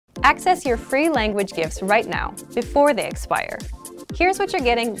Access your free language gifts right now, before they expire. Here's what you're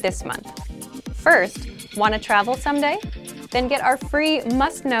getting this month. First, want to travel someday? Then get our free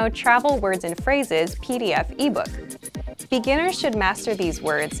must-know travel words and phrases PDF ebook. Beginners should master these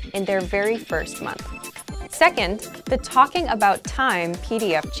words in their very first month. Second, the Talking About Time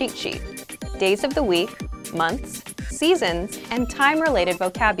PDF cheat sheet. Days of the week, months, seasons, and time-related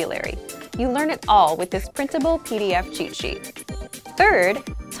vocabulary. You learn it all with this printable PDF cheat sheet. Third,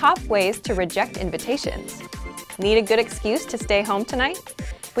 top ways to reject invitations. Need a good excuse to stay home tonight?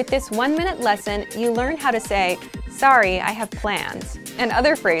 With this 1-minute lesson, you learn how to say, "Sorry, I have plans," and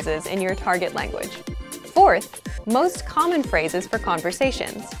other phrases in your target language. Fourth, most common phrases for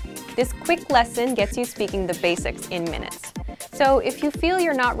conversations. This quick lesson gets you speaking the basics in minutes. So if you feel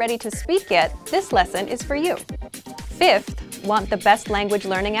you're not ready to speak yet, this lesson is for you. Fifth, want the best language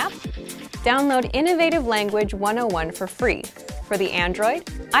learning app? Download Innovative Language 101 for free for the Android,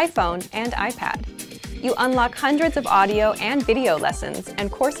 iPhone, and iPad. You unlock hundreds of audio and video lessons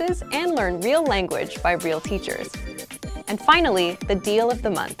and courses and learn real language by real teachers. And finally, the deal of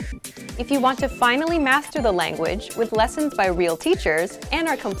the month. If you want to finally master the language with lessons by real teachers and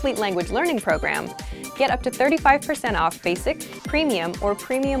our complete language learning program, get up to 35% off Basic, Premium, or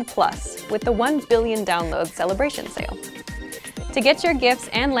Premium Plus with the 1 billion download celebration sale. To get your gifts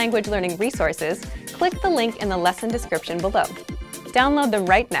and language learning resources, click the link in the lesson description below. Download them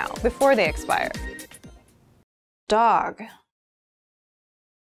right now before they expire. Dog.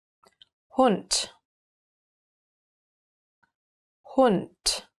 Hund. Hund.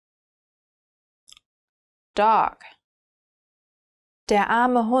 Dog. Der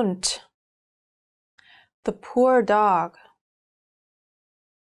arme Hund. The poor dog.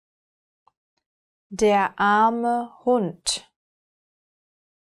 Der arme Hund.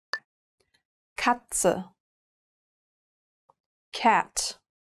 Katze. Cat.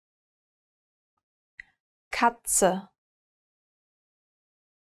 Katze.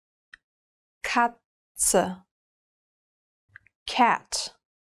 Katze. Cat.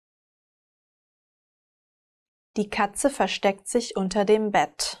 Die Katze versteckt sich unter dem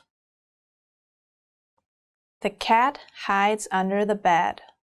Bett. The cat hides under the bed.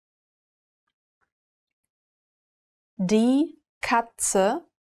 Die Katze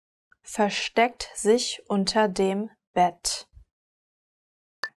versteckt sich unter dem Bett.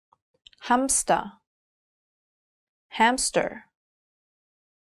 Hamster. Hamster.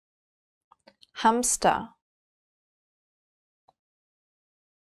 Hamster.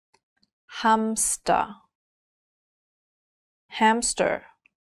 Hamster. Hamster.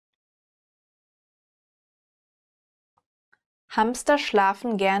 Hamster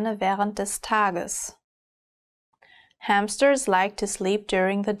schlafen gerne während des Tages. Hamsters like to sleep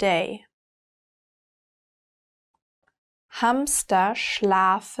during the day. Hamster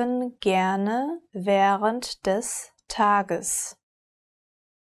schlafen gerne während des Tages.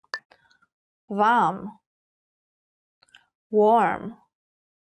 Warm. Warm.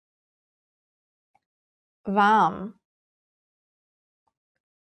 Warm.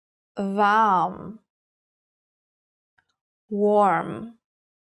 Warm. Warm.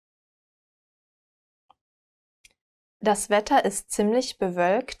 Das Wetter ist ziemlich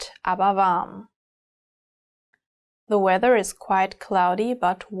bewölkt, aber warm. The weather is quite cloudy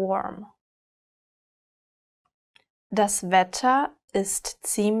but warm. Das Wetter ist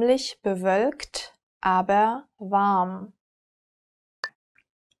ziemlich bewölkt, aber warm.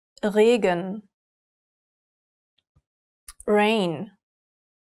 Regen. Rain.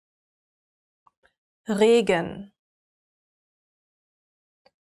 Regen.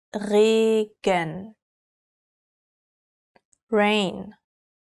 Regen. Rain.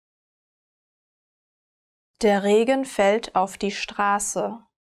 Der Regen fällt auf die Straße.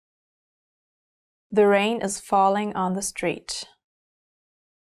 The rain is falling on the street.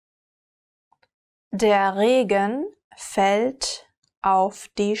 Der Regen fällt auf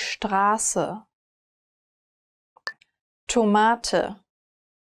die Straße. Tomate.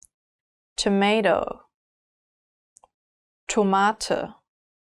 Tomato. Tomate.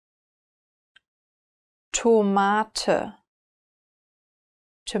 Tomate.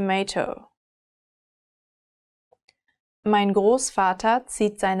 Tomato. Mein Großvater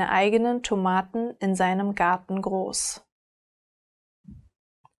zieht seine eigenen Tomaten in seinem Garten groß.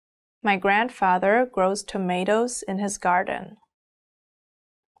 My grandfather grows tomatoes in his garden.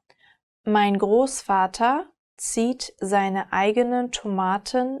 Mein Großvater zieht seine eigenen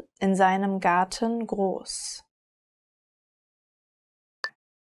Tomaten in seinem Garten groß.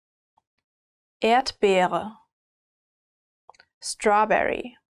 Erdbeere.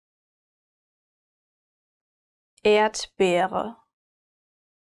 Strawberry. Erdbeere.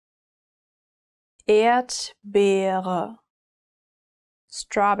 Erdbeere,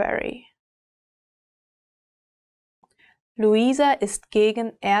 Strawberry. Luisa ist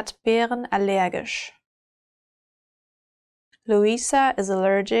gegen Erdbeeren allergisch. Luisa is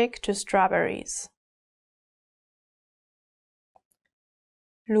allergic to strawberries.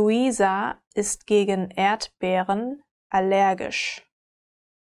 Luisa ist gegen Erdbeeren allergisch.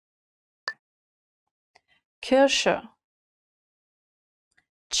 Kirsche,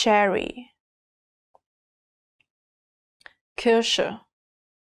 Cherry. Kirsche,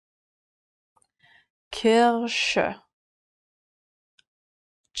 Kirsche,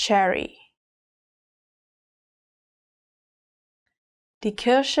 Cherry. Die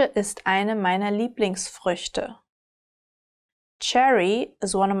Kirsche ist eine meiner Lieblingsfrüchte. Cherry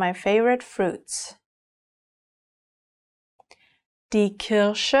is one of my favorite fruits. Die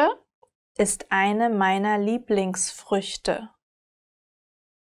Kirsche ist eine meiner Lieblingsfrüchte.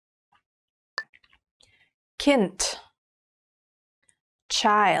 Kind,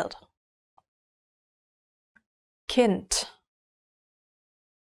 Child. Kind,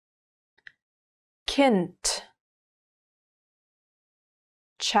 Kind.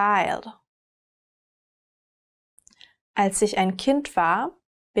 Child. Als ich ein Kind war,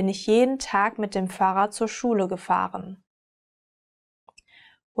 bin ich jeden Tag mit dem Fahrrad zur Schule gefahren.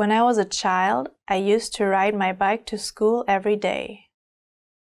 When I was a child, I used to ride my bike to school every day.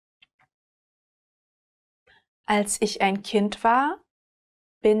 Als ich ein Kind war,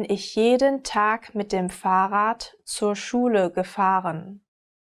 bin ich jeden Tag mit dem Fahrrad zur Schule gefahren.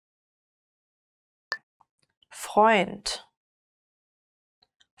 Freund,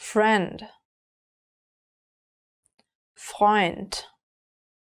 Friend. Freund,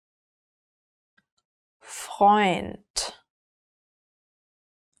 Freund,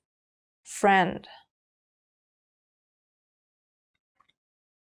 Friend.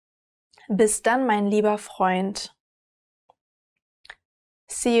 Bis dann, mein lieber Freund.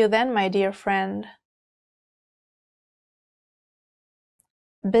 See you then, my dear friend.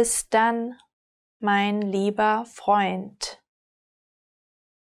 Bis dann, mein lieber Freund.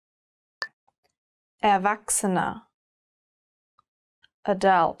 Erwachsener,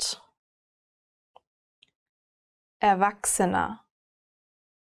 Adult. Erwachsener,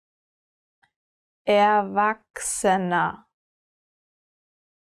 Erwachsener,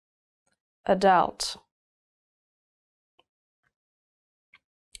 Adult.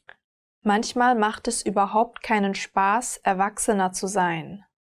 Manchmal macht es überhaupt keinen Spaß, Erwachsener zu sein.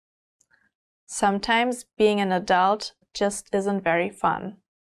 Sometimes being an adult just isn't very fun.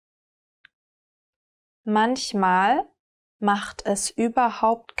 Manchmal macht es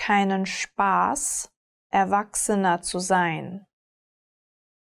überhaupt keinen Spaß, Erwachsener zu sein.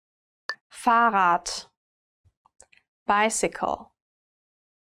 Fahrrad, Bicycle.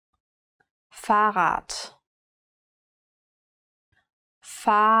 Fahrrad,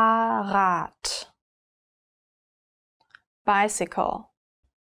 Fahrrad, Bicycle.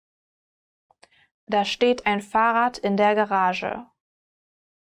 Da steht ein Fahrrad in der Garage.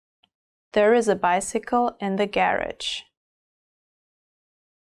 There is a bicycle in the garage.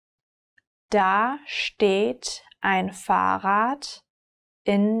 Da steht ein Fahrrad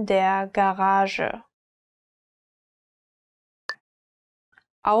in der Garage.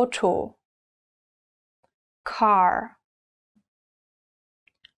 Auto, Car.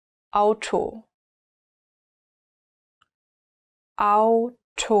 Auto,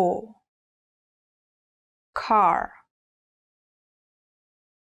 Auto, Car.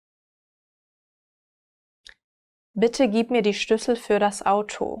 Bitte gib mir die Schlüssel für das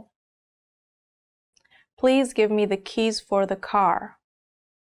Auto. Please give me the keys for the car.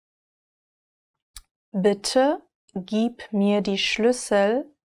 Bitte gib mir die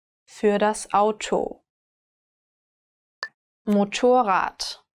Schlüssel für das Auto.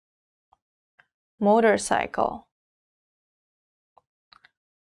 Motorrad, Motorcycle.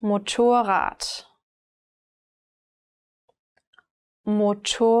 Motorrad,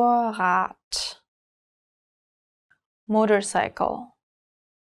 Motorrad. Motorcycle.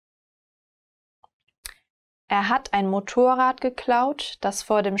 Er hat ein Motorrad geklaut, das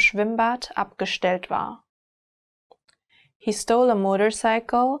vor dem Schwimmbad abgestellt war. He stole a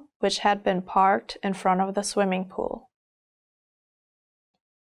motorcycle which had been parked in front of the swimming pool.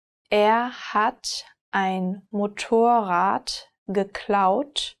 Er hat ein Motorrad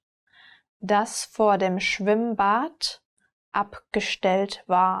geklaut, das vor dem Schwimmbad abgestellt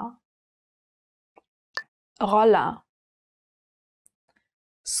war. Roller,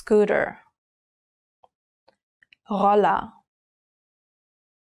 Scooter. Roller,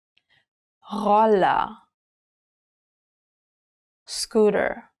 Roller,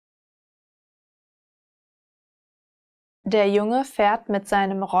 Scooter. Der Junge fährt mit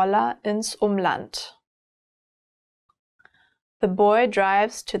seinem Roller ins Umland. The boy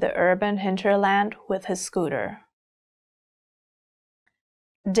drives to the urban hinterland with his scooter.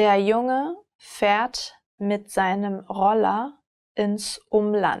 Der Junge fährt mit seinem Roller ins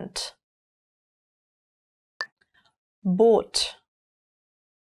Umland. Boot.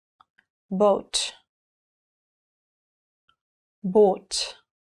 Boat. Boot.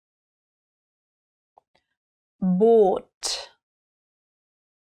 Boot.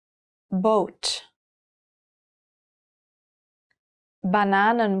 Boat.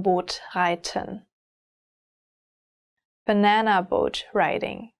 Bananenboot reiten. Banana boat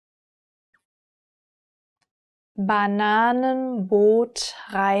riding. Bananenboot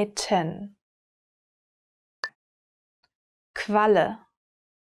reiten. Qualle.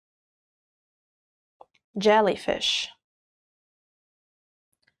 Jellyfish.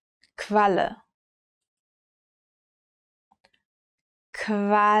 Qualle.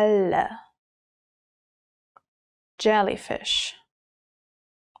 Qualle. Jellyfish.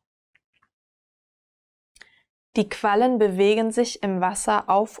 Die Quallen bewegen sich im Wasser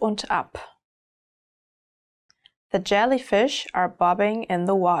auf und ab. The jellyfish are bobbing in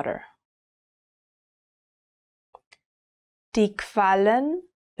the water. Die Quallen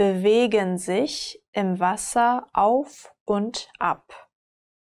bewegen sich im Wasser auf und ab.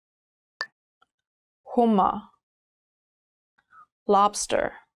 Hummer.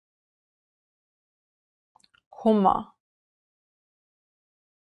 Lobster. Hummer.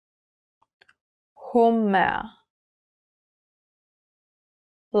 Hummer.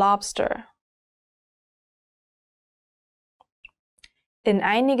 Lobster. In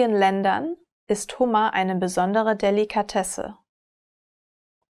einigen Ländern ist Hummer eine besondere Delikatesse.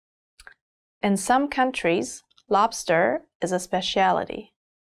 In some countries, lobster is a specialty.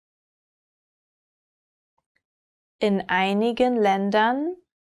 In einigen Ländern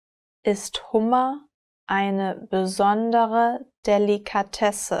ist Hummer eine besondere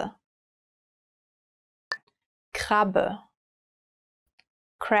Delikatesse. Krabbe.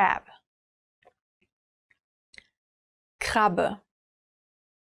 Crab. Krabbe.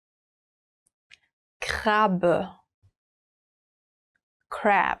 Krabbe.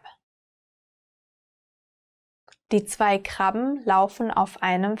 Crab. Die zwei Krabben laufen auf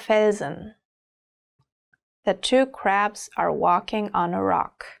einem Felsen. The two crabs are walking on a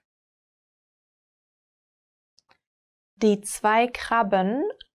rock. Die zwei Krabben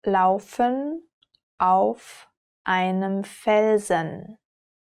laufen auf einem Felsen.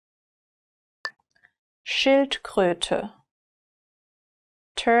 Schildkröte.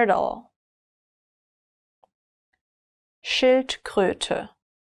 Turtle. Schildkröte.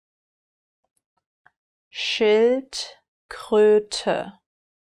 Schildkröte.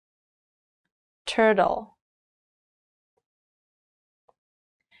 Turtle.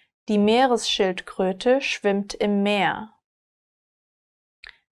 Die Meeresschildkröte schwimmt im Meer.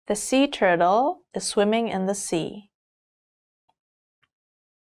 The sea turtle is swimming in the sea.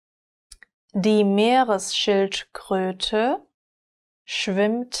 Die Meeresschildkröte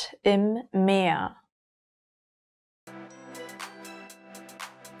schwimmt im Meer.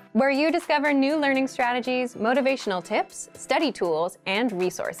 Where you discover new learning strategies, motivational tips, study tools, and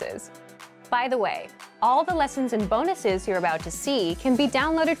resources. By the way, all the lessons and bonuses you're about to see can be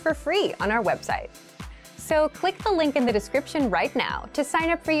downloaded for free on our website. So click the link in the description right now to sign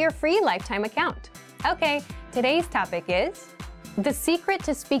up for your free lifetime account. Okay, today's topic is the secret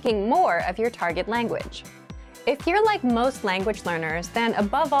to speaking more of your target language. If you're like most language learners, then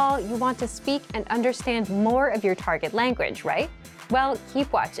above all, you want to speak and understand more of your target language, right? Well,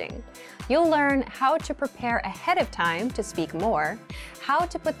 keep watching. You'll learn how to prepare ahead of time to speak more, how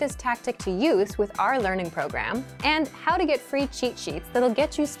to put this tactic to use with our learning program, and how to get free cheat sheets that'll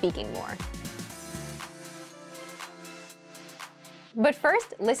get you speaking more. But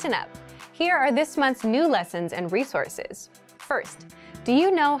first, listen up. Here are this month's new lessons and resources. First, do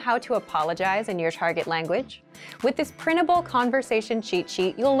you know how to apologize in your target language? With this printable conversation cheat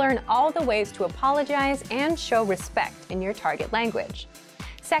sheet, you'll learn all the ways to apologize and show respect in your target language.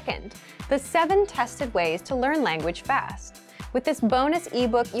 Second, the 7 tested ways to learn language fast. With this bonus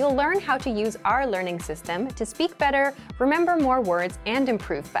ebook, you'll learn how to use our learning system to speak better, remember more words, and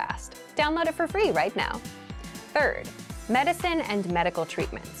improve fast. Download it for free right now. Third, medicine and medical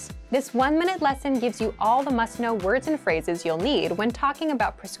treatments. This 1-minute lesson gives you all the must-know words and phrases you'll need when talking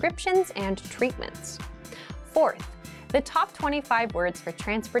about prescriptions and treatments. Fourth, the top 25 words for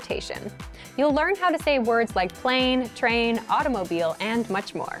transportation. You'll learn how to say words like plane, train, automobile, and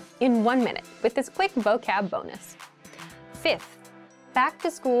much more in 1 minute with this quick vocab bonus. Fifth,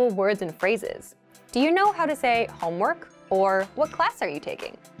 back-to-school words and phrases. Do you know how to say homework, Or what class are you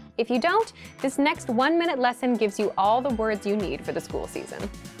taking? If you don't, this next 1-minute lesson gives you all the words you need for the school season.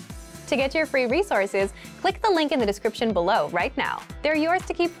 To get your free resources, click the link in the description below right now. They're yours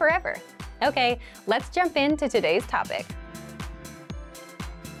to keep forever. Okay, let's jump into today's topic.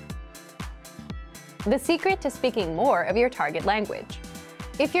 The secret to speaking more of your target language.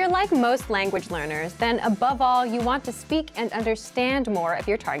 If you're like most language learners, then above all, you want to speak and understand more of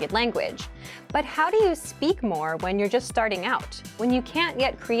your target language. But how do you speak more when you're just starting out, when you can't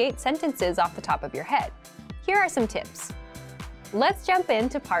yet create sentences off the top of your head? Here are some tips. Let's jump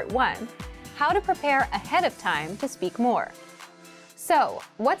into part 1, how to prepare ahead of time to speak more. So,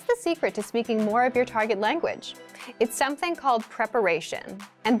 what's the secret to speaking more of your target language? It's something called preparation.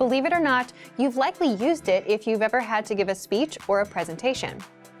 And believe it or not, you've likely used it if you've ever had to give a speech or a presentation.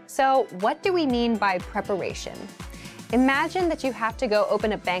 So, what do we mean by preparation? Imagine that you have to go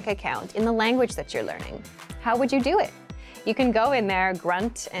open a bank account in the language that you're learning. How would you do it? You can go in there,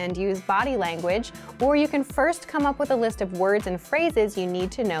 grunt, and use body language, or you can first come up with a list of words and phrases you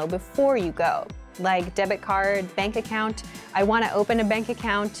need to know before you go, like debit card, bank account, I want to open a bank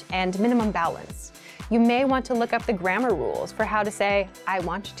account, and minimum balance. You may want to look up the grammar rules for how to say, I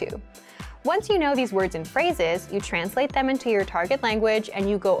want to. Once you know these words and phrases, you translate them into your target language and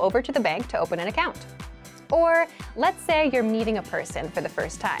you go over to the bank to open an account. Or let's say you're meeting a person for the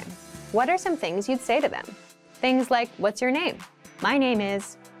first time. What are some things you'd say to them? Things like, what's your name? My name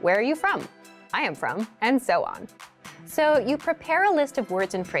is, where are you from? I am from, and so on. So you prepare a list of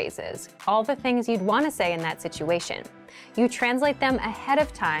words and phrases, all the things you'd want to say in that situation. You translate them ahead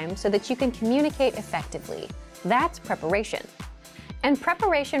of time so that you can communicate effectively. That's preparation. And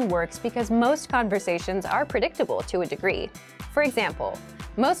preparation works because most conversations are predictable to a degree. For example,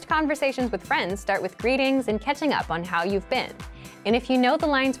 most conversations with friends start with greetings and catching up on how you've been. And if you know the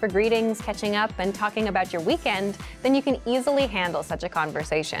lines for greetings, catching up, and talking about your weekend, then you can easily handle such a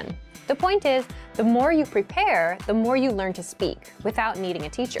conversation. The point is, the more you prepare, the more you learn to speak without needing a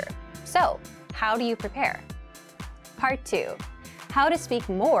teacher. So, how do you prepare? Part 2, how to speak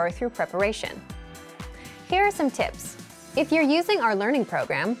more through preparation. Here are some tips. If you're using our learning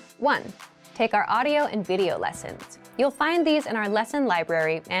program, 1. Take our audio and video lessons. You'll find these in our lesson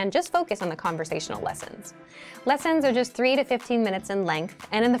library and just focus on the conversational lessons. Lessons are just 3 to 15 minutes in length,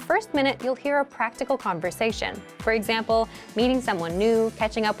 and in the first minute, you'll hear a practical conversation. For example, meeting someone new,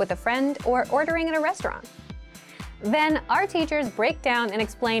 catching up with a friend, or ordering at a restaurant. Then, our teachers break down and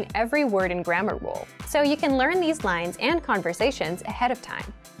explain every word and grammar rule, so you can learn these lines and conversations ahead of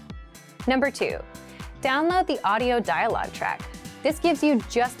time. Number 2, download the audio dialogue track. This gives you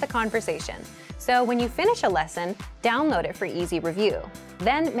just the conversation. So when you finish a lesson, download it for easy review.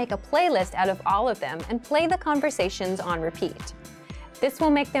 Then make a playlist out of all of them and play the conversations on repeat. This will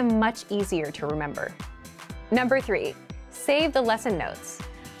make them much easier to remember. Number 3, save the lesson notes.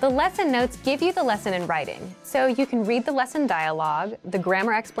 The lesson notes give you the lesson in writing, so you can read the lesson dialogue, the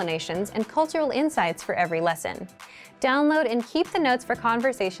grammar explanations, and cultural insights for every lesson. Download and keep the notes for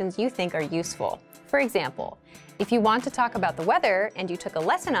conversations you think are useful. For example, if you want to talk about the weather and you took a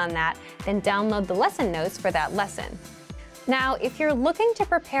lesson on that, then download the lesson notes for that lesson. Now, if you're looking to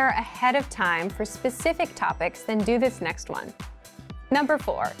prepare ahead of time for specific topics, then do this next one. Number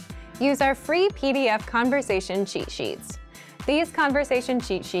 4, use our free PDF conversation cheat sheets. These conversation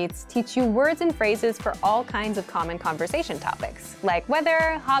cheat sheets teach you words and phrases for all kinds of common conversation topics, like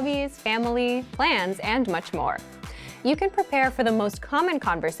weather, hobbies, family, plans, and much more. You can prepare for the most common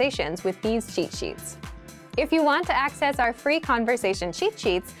conversations with these cheat sheets. If you want to access our free conversation cheat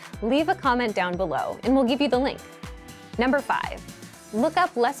sheets, leave a comment down below and we'll give you the link. Number 5, look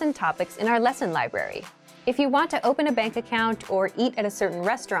up lesson topics in our lesson library. If you want to open a bank account or eat at a certain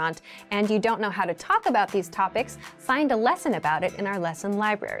restaurant and you don't know how to talk about these topics, find a lesson about it in our lesson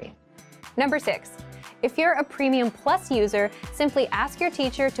library. Number 6, if you're a Premium Plus user, simply ask your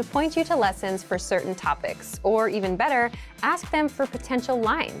teacher to point you to lessons for certain topics, or even better, ask them for potential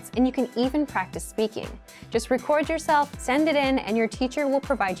lines, and you can even practice speaking. Just record yourself, send it in, and your teacher will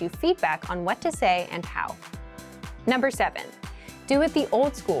provide you feedback on what to say and how. Number 7, do it the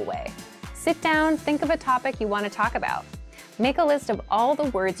old school way. Sit down, think of a topic you want to talk about. Make a list of all the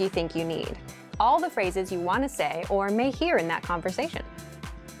words you think you need, all the phrases you want to say or may hear in that conversation.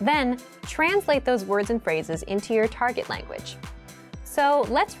 Then, translate those words and phrases into your target language. So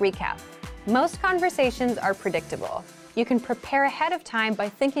let's recap. Most conversations are predictable. You can prepare ahead of time by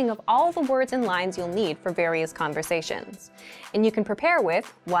thinking of all the words and lines you'll need for various conversations. And you can prepare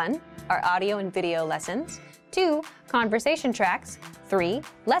with 1, our audio and video lessons, 2, conversation tracks, 3,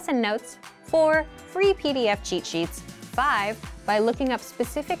 lesson notes, 4, free PDF cheat sheets, 5, by looking up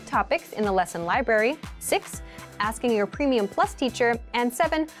specific topics in the lesson library. 6, asking your Premium Plus teacher. And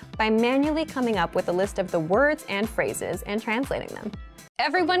 7, by manually coming up with a list of the words and phrases and translating them.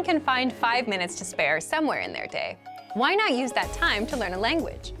 Everyone can find 5 minutes to spare somewhere in their day. Why not use that time to learn a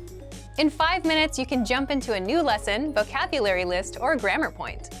language? In 5 minutes, you can jump into a new lesson, vocabulary list, or grammar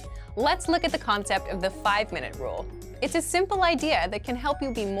point. Let's look at the concept of the 5-minute rule. It's a simple idea that can help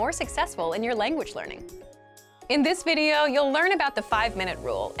you be more successful in your language learning. In this video, you'll learn about the 5-minute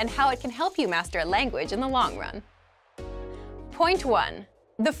rule and how it can help you master a language in the long run. Point 1.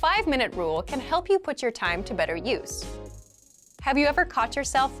 The 5-minute rule can help you put your time to better use. Have you ever caught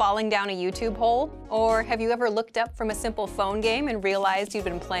yourself falling down a YouTube hole? Or have you ever looked up from a simple phone game and realized you've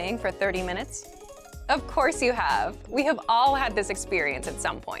been playing for 30 minutes? Of course you have. We have all had this experience at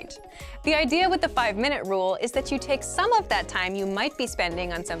some point. The idea with the 5-minute rule is that you take some of that time you might be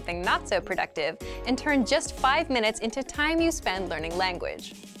spending on something not so productive and turn just 5 minutes into time you spend learning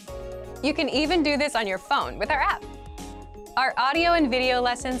language. You can even do this on your phone with our app. Our audio and video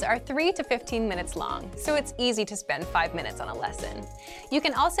lessons are 3 to 15 minutes long, so it's easy to spend 5 minutes on a lesson. You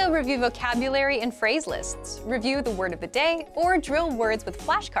can also review vocabulary and phrase lists, review the word of the day, or drill words with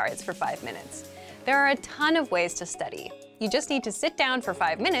flashcards for 5 minutes. There are a ton of ways to study. You just need to sit down for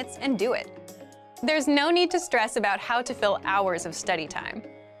 5 minutes and do it. There's no need to stress about how to fill hours of study time.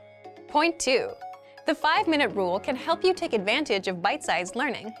 Point 2. The 5-minute rule can help you take advantage of bite-sized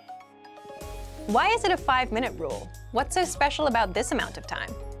learning. Why is it a 5-minute rule? What's so special about this amount of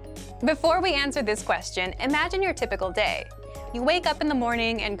time? Before we answer this question, imagine your typical day. You wake up in the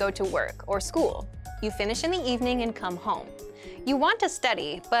morning and go to work or school. You finish in the evening and come home. You want to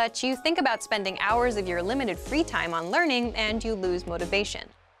study, but you think about spending hours of your limited free time on learning and you lose motivation.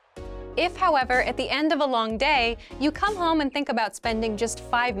 If, however, at the end of a long day, you come home and think about spending just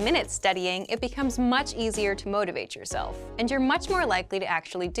 5 minutes studying, it becomes much easier to motivate yourself, and you're much more likely to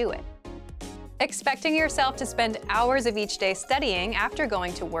actually do it. Expecting yourself to spend hours of each day studying after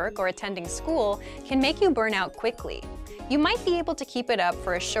going to work or attending school can make you burn out quickly. You might be able to keep it up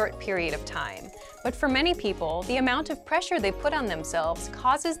for a short period of time, but for many people, the amount of pressure they put on themselves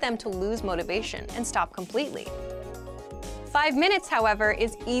causes them to lose motivation and stop completely. 5 minutes, however,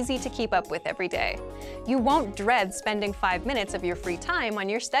 is easy to keep up with every day. You won't dread spending 5 minutes of your free time on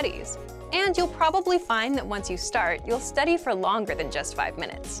your studies. And you'll probably find that once you start, you'll study for longer than just 5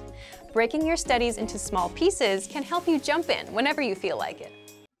 minutes. Breaking your studies into small pieces can help you jump in whenever you feel like it.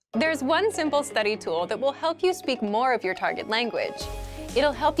 There's one simple study tool that will help you speak more of your target language.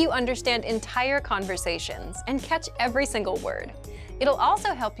 It'll help you understand entire conversations and catch every single word. It'll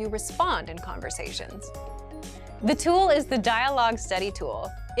also help you respond in conversations. The tool is the Dialogue Study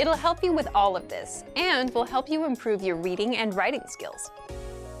Tool. It'll help you with all of this and will help you improve your reading and writing skills.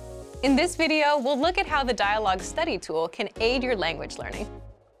 In this video, we'll look at how the Dialogue Study Tool can aid your language learning.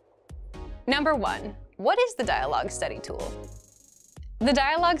 Number 1. What is the Dialogue Study Tool? The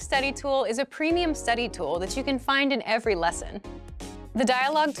Dialogue Study Tool is a premium study tool that you can find in every lesson. The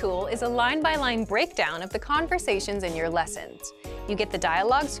Dialogue Tool is a line-by-line breakdown of the conversations in your lessons. You get the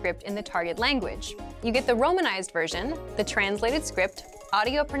dialogue script in the target language. You get the Romanized version, the translated script,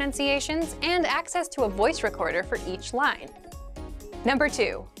 audio pronunciations, and access to a voice recorder for each line. Number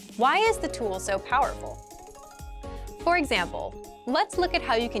 2. Why is the tool so powerful? For example, let's look at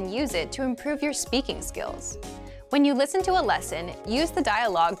how you can use it to improve your speaking skills. When you listen to a lesson, use the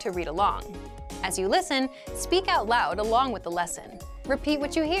dialogue to read along. As you listen, speak out loud along with the lesson. Repeat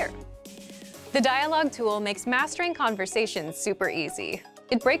what you hear. The dialogue tool makes mastering conversations super easy.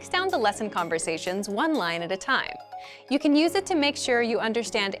 It breaks down the lesson conversations one line at a time. You can use it to make sure you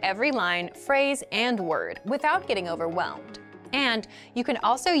understand every line, phrase, and word without getting overwhelmed. And you can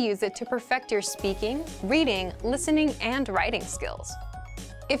also use it to perfect your speaking, reading, listening, and writing skills.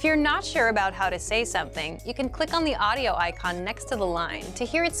 If you're not sure about how to say something, you can click on the audio icon next to the line to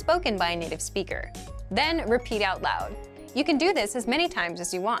hear it spoken by a native speaker. Then repeat out loud. You can do this as many times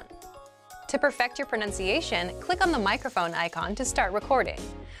as you want. To perfect your pronunciation, click on the microphone icon to start recording.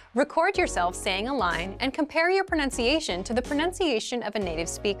 Record yourself saying a line and compare your pronunciation to the pronunciation of a native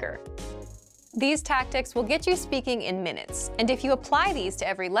speaker. These tactics will get you speaking in minutes, and if you apply these to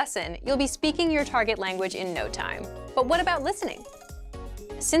every lesson, you'll be speaking your target language in no time. But what about listening?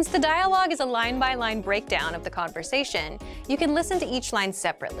 Since the dialogue is a line-by-line breakdown of the conversation, you can listen to each line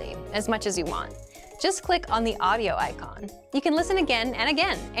separately, as much as you want. Just click on the audio icon. You can listen again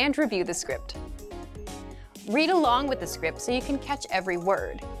and review the script. Read along with the script so you can catch every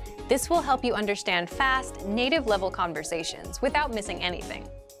word. This will help you understand fast, native-level conversations without missing anything.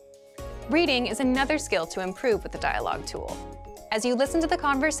 Reading is another skill to improve with the dialogue tool. As you listen to the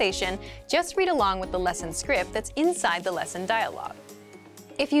conversation, just read along with the lesson script that's inside the lesson dialogue.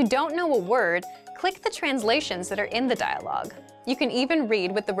 If you don't know a word, click the translations that are in the dialogue. You can even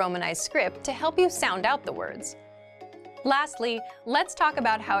read with the Romanized script to help you sound out the words. Lastly, let's talk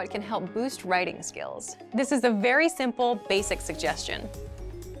about how it can help boost writing skills. This is a very simple, basic suggestion.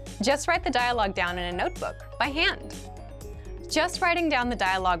 Just write the dialogue down in a notebook, by hand. Just writing down the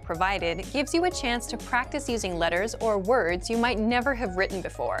dialogue provided gives you a chance to practice using letters or words you might never have written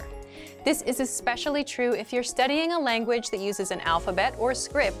before. This is especially true if you're studying a language that uses an alphabet or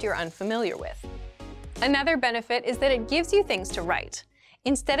script you're unfamiliar with. Another benefit is that it gives you things to write.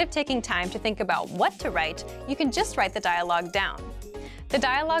 Instead of taking time to think about what to write, you can just write the dialogue down. The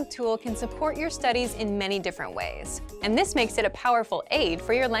dialogue tool can support your studies in many different ways, and this makes it a powerful aid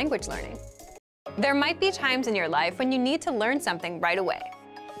for your language learning. There might be times in your life when you need to learn something right away.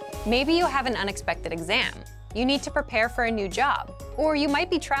 Maybe you have an unexpected exam, you need to prepare for a new job, or you might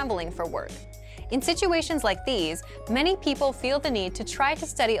be traveling for work. In situations like these, many people feel the need to try to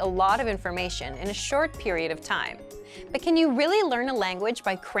study a lot of information in a short period of time. But can you really learn a language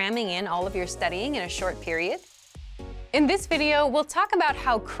by cramming in all of your studying in a short period? In this video, we'll talk about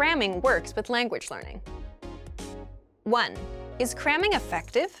how cramming works with language learning. 1. Is cramming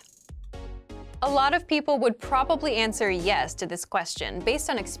effective? A lot of people would probably answer yes to this question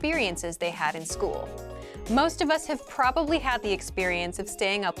based on experiences they had in school. Most of us have probably had the experience of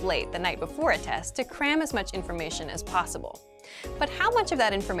staying up late the night before a test to cram as much information as possible. But how much of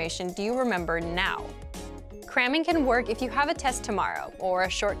that information do you remember now? Cramming can work if you have a test tomorrow or a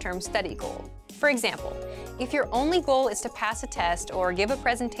short-term study goal. For example, if your only goal is to pass a test or give a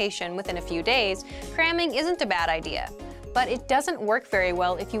presentation within a few days, cramming isn't a bad idea. But it doesn't work very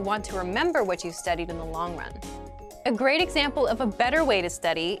well if you want to remember what you studied in the long run. A great example of a better way to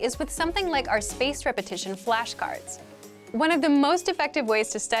study is with something like our spaced repetition flashcards. One of the most effective ways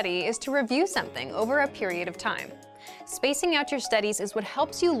to study is to review something over a period of time. Spacing out your studies is what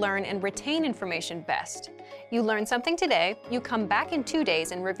helps you learn and retain information best. You learn something today, you come back in 2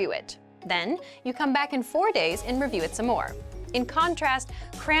 days and review it. Then, you come back in 4 days and review it some more. In contrast,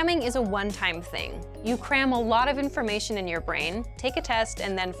 cramming is a one-time thing. You cram a lot of information in your brain, take a test,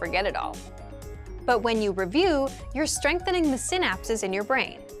 and then forget it all. But when you review, you're strengthening the synapses in your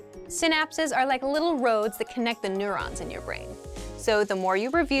brain. Synapses are like little roads that connect the neurons in your brain. So the more you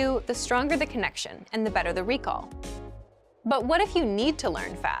review, the stronger the connection, and the better the recall. But what if you need to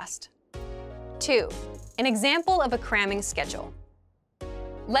learn fast? 2. An example of a cramming schedule.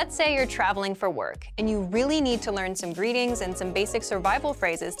 Let's say you're traveling for work, and you really need to learn some greetings and some basic survival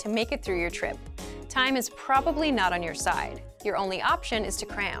phrases to make it through your trip. Time is probably not on your side. Your only option is to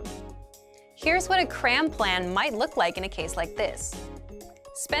cram. Here's what a cram plan might look like in a case like this.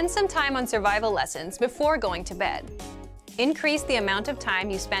 Spend some time on survival lessons before going to bed. Increase the amount of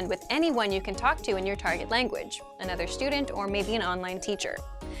time you spend with anyone you can talk to in your target language, another student or maybe an online teacher.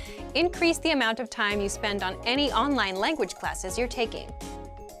 Increase the amount of time you spend on any online language classes you're taking.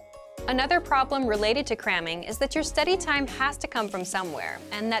 Another problem related to cramming is that your study time has to come from somewhere,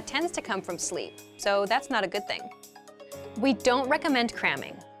 and that tends to come from sleep, so that's not a good thing. We don't recommend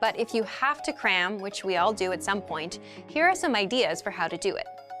cramming, but if you have to cram, which we all do at some point, here are some ideas for how to do it.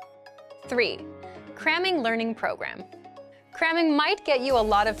 3. Cramming learning program. Cramming might get you a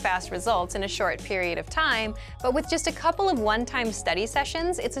lot of fast results in a short period of time, but with just a couple of one-time study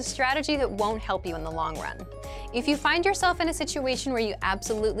sessions, it's a strategy that won't help you in the long run. If you find yourself in a situation where you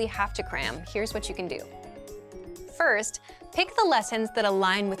absolutely have to cram, here's what you can do. First, pick the lessons that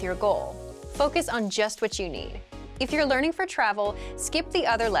align with your goal. Focus on just what you need. If you're learning for travel, skip the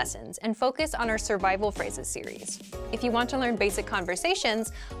other lessons and focus on our survival phrases series. If you want to learn basic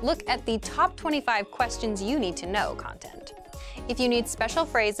conversations, look at the top 25 questions you need to know content. If you need special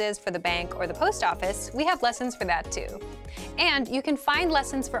phrases for the bank or the post office, we have lessons for that too. And you can find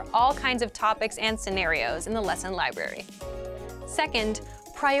lessons for all kinds of topics and scenarios in the lesson library. Second,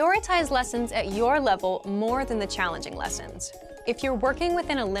 prioritize lessons at your level more than the challenging lessons. If you're working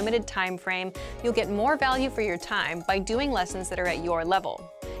within a limited time frame, you'll get more value for your time by doing lessons that are at your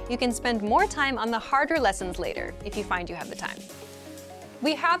level. You can spend more time on the harder lessons later if you find you have the time.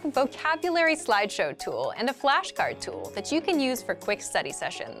 We have a vocabulary slideshow tool and a flashcard tool that you can use for quick study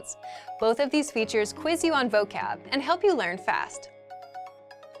sessions. Both of these features quiz you on vocab and help you learn fast.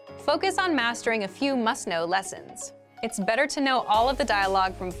 Focus on mastering a few must-know lessons. It's better to know all of the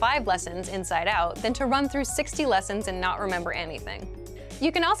dialogue from 5 lessons inside out than to run through 60 lessons and not remember anything.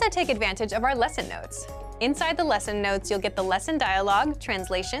 You can also take advantage of our lesson notes. Inside the lesson notes, you'll get the lesson dialogue,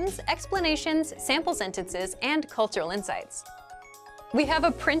 translations, explanations, sample sentences, and cultural insights. We have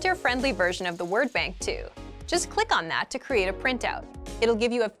a printer-friendly version of the word bank too. Just click on that to create a printout. It'll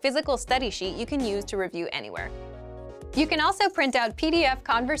give you a physical study sheet you can use to review anywhere. You can also print out PDF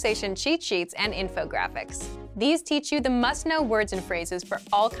conversation cheat sheets and infographics. These teach you the must-know words and phrases for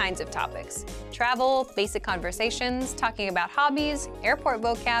all kinds of topics: travel, basic conversations, talking about hobbies, airport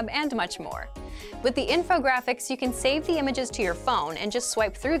vocab, and much more. With the infographics, you can save the images to your phone and just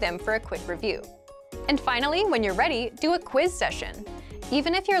swipe through them for a quick review. And finally, when you're ready, do a quiz session.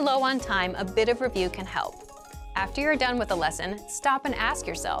 Even if you're low on time, a bit of review can help. After you're done with a lesson, stop and ask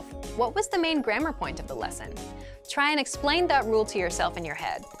yourself, what was the main grammar point of the lesson? Try and explain that rule to yourself in your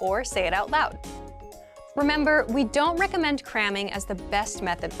head, or say it out loud. Remember, we don't recommend cramming as the best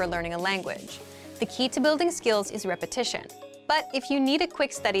method for learning a language. The key to building skills is repetition. But if you need a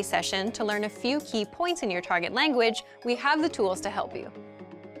quick study session to learn a few key points in your target language, we have the tools to help you.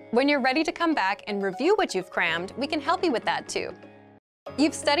 When you're ready to come back and review what you've crammed, we can help you with that too.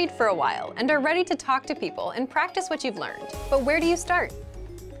 You've studied for a while and are ready to talk to people and practice what you've learned. But where do you start?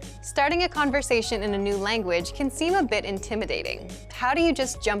 Starting a conversation in a new language can seem a bit intimidating. How do you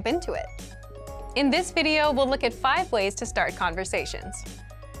just jump into it? In this video, we'll look at 5 ways to start conversations.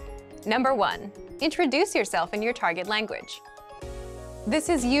 Number 1. Introduce yourself in your target language. This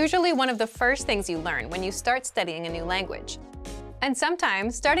is usually one of the first things you learn when you start studying a new language. And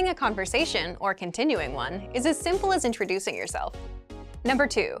sometimes, starting a conversation, or continuing one, is as simple as introducing yourself. Number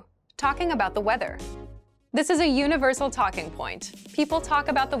 2. Talking about the weather. This is a universal talking point. People talk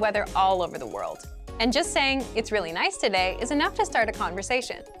about the weather all over the world. And just saying, "It's really nice today," is enough to start a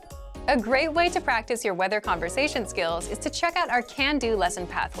conversation. A great way to practice your weather conversation skills is to check out our Can-Do lesson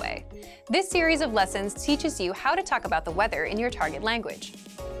pathway. This series of lessons teaches you how to talk about the weather in your target language.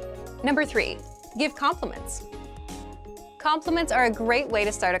 Number 3. Give compliments. Compliments are a great way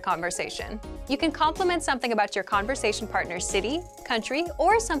to start a conversation. You can compliment something about your conversation partner's city, country,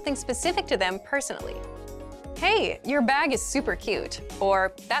 or something specific to them personally. "Hey, your bag is super cute,"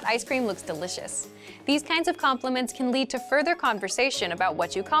 or "That ice cream looks delicious." These kinds of compliments can lead to further conversation about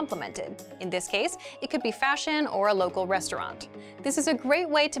what you complimented. In this case, it could be fashion or a local restaurant. This is a great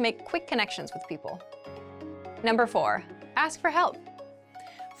way to make quick connections with people. Number 4. Ask for help.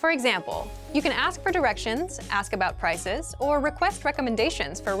 For example, you can ask for directions, ask about prices, or request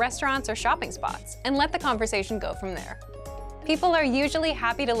recommendations for restaurants or shopping spots, and let the conversation go from there. People are usually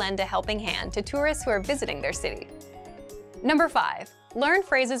happy to lend a helping hand to tourists who are visiting their city. Number 5. Learn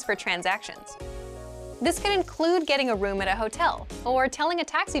phrases for transactions. This can include getting a room at a hotel, or telling a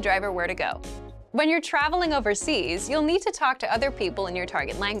taxi driver where to go. When you're traveling overseas, you'll need to talk to other people in your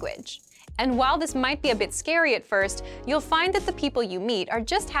target language. And while this might be a bit scary at first, you'll find that the people you meet are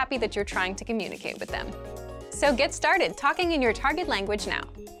just happy that you're trying to communicate with them. So get started talking in your target language now.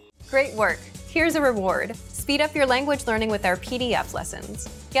 Great work! Here's a reward. Speed up your language learning with our PDF lessons.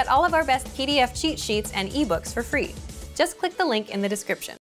 Get all of our best PDF cheat sheets and ebooks for free. Just click the link in the description.